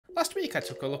Last week I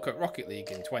took a look at Rocket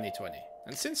League in 2020,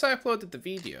 and since I uploaded the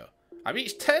video, I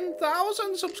reached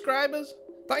 10,000 subscribers!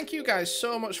 Thank you guys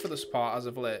so much for the support as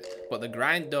of late, but the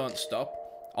grind don't stop.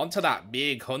 On to that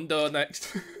big hundo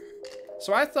next.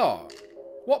 So I thought,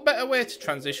 what better way to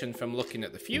transition from looking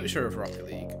at the future of Rocket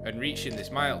League and reaching this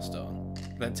milestone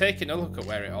than taking a look at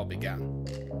where it all began.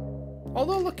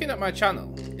 Although looking at my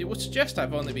channel, it would suggest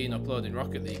I've only been uploading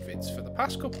Rocket League vids for the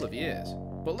past couple of years,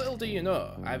 but little do you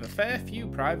know, I have a fair few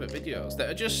private videos that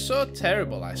are just so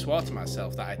terrible I swore to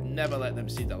myself that I'd never let them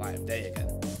see the light of day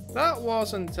again. That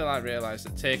was until I realised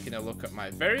that taking a look at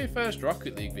my very first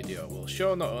Rocket League video will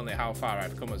show not only how far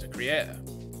I've come as a creator,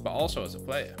 but also as a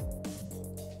player.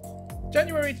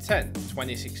 January 10th,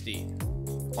 2016.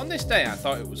 On this day I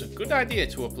thought it was a good idea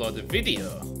to upload a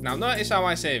video. Now notice how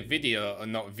I say video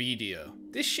and not video.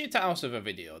 This shithouse of a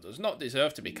video does not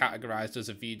deserve to be categorised as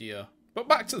a video. But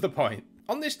back to the point.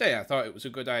 On this day I thought it was a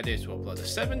good idea to upload a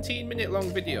 17-minute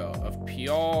long video of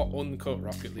pure uncut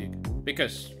Rocket League.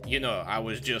 Because, you know, I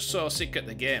was just so sick at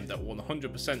the game that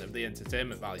 100% of the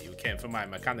entertainment value came from my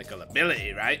mechanical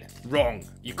ability, right? Wrong.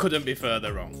 You couldn't be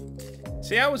further wrong.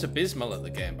 See, I was abysmal at the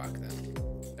game back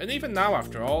then. And even now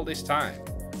after all this time,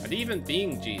 and even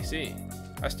being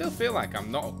GC, I still feel like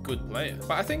I'm not a good player.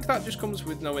 But I think that just comes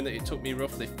with knowing that it took me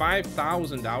roughly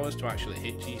 5,000 hours to actually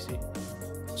hit GC.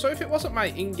 So if it wasn't my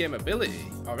in-game ability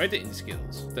or editing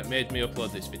skills that made me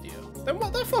upload this video, then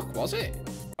what the fuck was it?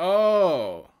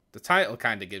 Oh, the title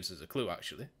kinda gives us a clue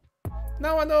actually.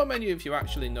 Now I know many of you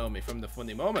actually know me from the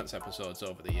Funny Moments episodes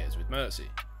over the years with Mercy.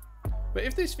 But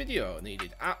if this video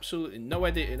needed absolutely no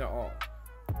editing at all,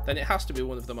 then it has to be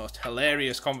one of the most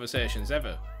hilarious conversations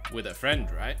ever with a friend,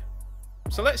 right?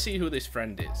 So let's see who this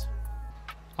friend is.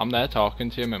 I'm there talking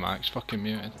to you, my mic's fucking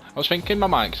muted. I was thinking my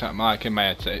mic's like in my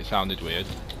headset, it sounded weird.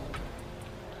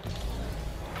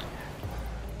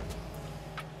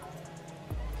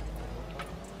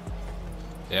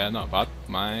 Yeah, not bad,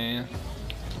 man.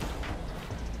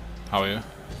 How are you?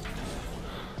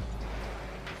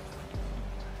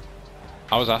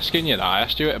 I was asking you that, I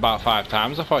asked you it about 5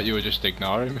 times, I thought you were just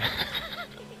ignoring me.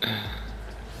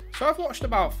 So I've watched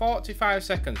about 45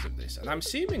 seconds of this and I'm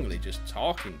seemingly just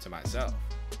talking to myself.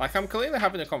 Like I'm clearly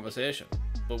having a conversation,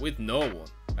 but with no one.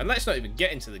 And let's not even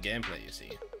get into the gameplay, you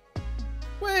see.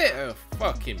 Wait a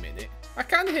fucking minute, I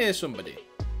can hear somebody.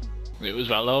 It was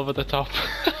well over the top.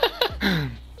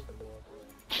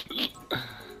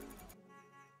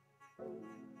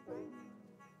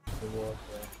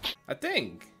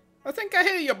 I think I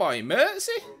hear your boy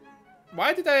Mercy.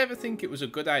 Why did I ever think it was a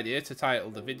good idea to title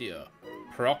the video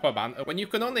Proper Banter when you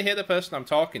can only hear the person I'm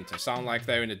talking to sound like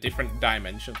they're in a different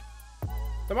dimension?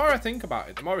 The more I think about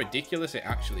it, the more ridiculous it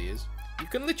actually is. You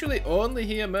can literally only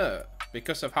hear Mert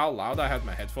because of how loud I had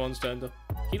my headphones turned up.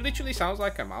 He literally sounds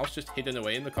like a mouse just hidden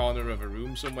away in the corner of a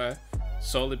room somewhere,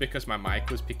 solely because my mic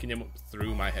was picking him up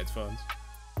through my headphones.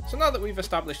 So now that we've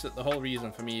established that the whole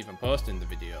reason for me even posting the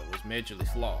video was majorly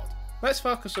flawed, let's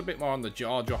focus a bit more on the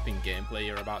jaw-dropping gameplay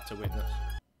you're about to witness.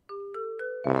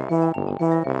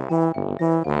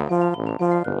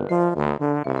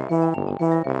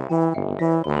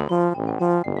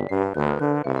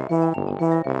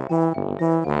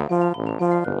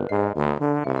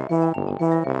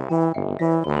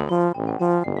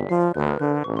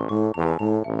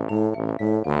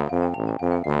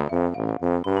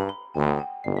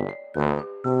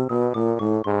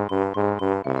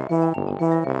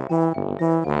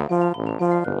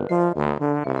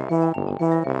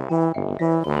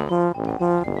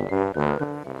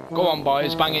 Go on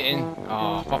boys, bang it in.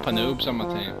 Oh, Papa Noob's on my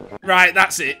team. Right,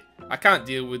 that's it. I can't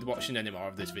deal with watching any more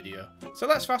of this video. So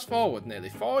let's fast forward nearly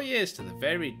 4 years to the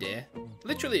very day.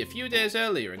 Literally a few days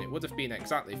earlier and it would have been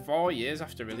exactly 4 years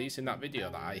after releasing that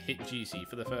video that I hit GC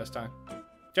for the first time.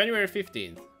 January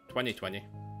 15th, 2020.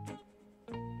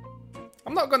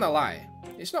 I'm not gonna lie,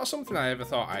 it's not something I ever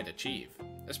thought I'd achieve,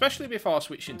 especially before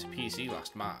switching to PC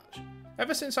last March.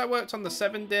 Ever since I worked on the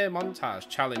 7-day montage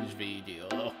challenge video,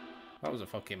 that was a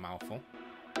fucking mouthful,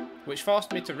 which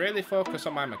forced me to really focus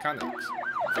on my mechanics.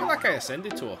 I feel like I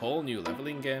ascended to a whole new level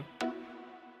in game.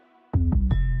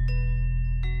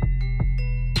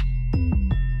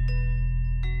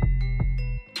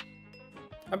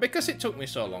 And because it took me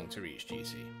so long to reach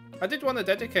GC, I did want to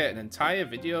dedicate an entire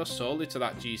video solely to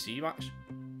that GC match.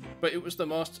 But it was the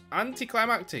most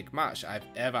anticlimactic match I've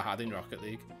ever had in Rocket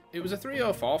League. It was a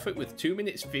 3-0 forfeit with 2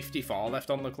 minutes 54 left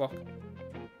on the clock.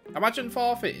 Imagine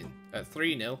forfeiting at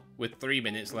 3-0 with 3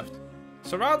 minutes left.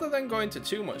 So rather than go into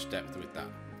too much depth with that,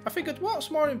 I figured what's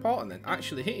more important than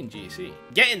actually hitting GC?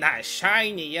 Getting that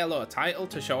shiny yellow title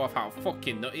to show off how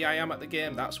fucking nutty I am at the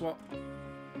game, that's what.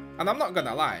 And I'm not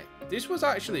gonna lie, This was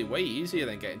actually way easier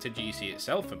than getting to GC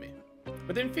itself for me.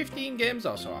 Within 15 games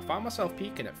or so, I found myself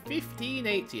peaking at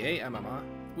 1588 MMR,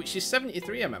 which is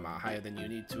 73 MMR higher than you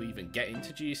need to even get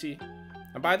into GC.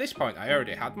 And by this point, I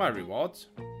already had my rewards.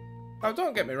 Now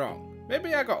don't get me wrong,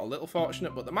 maybe I got a little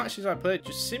fortunate, but the matches I played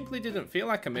just simply didn't feel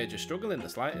like a major struggle in the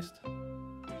slightest.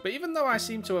 But even though I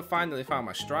seem to have finally found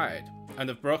my stride, and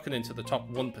have broken into the top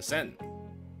 1%,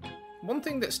 one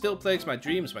thing that still plagues my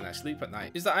dreams when I sleep at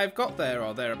night is that I've got there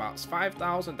or thereabouts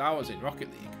 5,000 hours in Rocket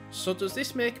League. So does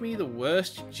this make me the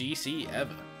worst GC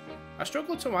ever? I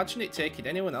struggle to imagine it taking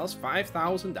anyone else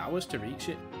 5,000 hours to reach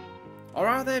it. Or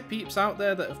are there peeps out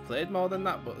there that have played more than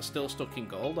that but are still stuck in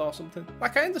gold or something?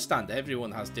 Like, I understand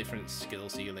everyone has different skill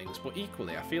ceilings, but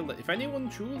equally I feel that if anyone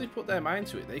truly put their mind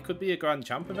to it, they could be a grand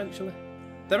champ eventually.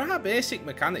 There are basic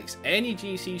mechanics any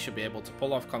GC should be able to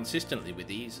pull off consistently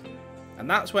with ease, and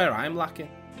that's where I'm lacking.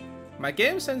 My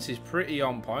game sense is pretty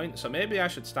on point, so maybe I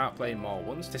should start playing more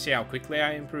ones to see how quickly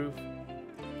I improve.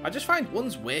 I just find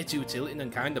ones way too tilting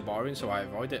and kinda boring, so I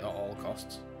avoid it at all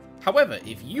costs. However,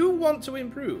 if you want to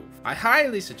improve, I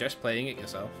highly suggest playing it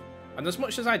yourself. And as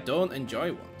much as I don't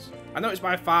enjoy ones, I know it's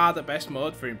by far the best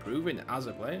mode for improving as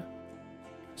a player.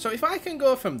 So if I can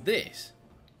go from this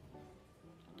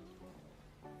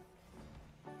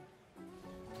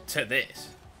to this,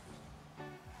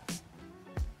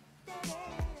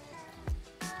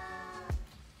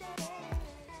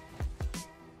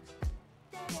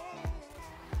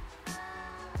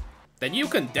 then you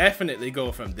can definitely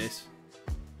go from this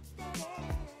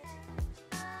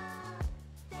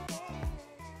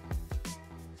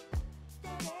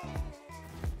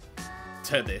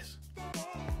to this.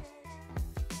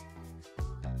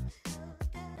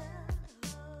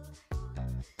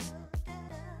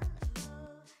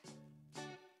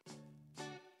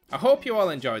 I hope you all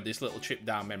enjoyed this little trip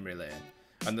down memory lane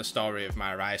and the story of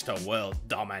my rise to world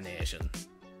domination.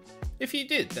 If you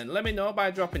did, then let me know by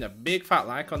dropping a big fat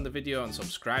like on the video and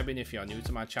subscribing if you're new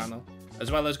to my channel, as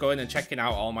well as going and checking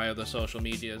out all my other social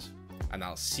medias, and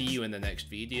I'll see you in the next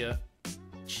video.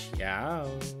 Ciao.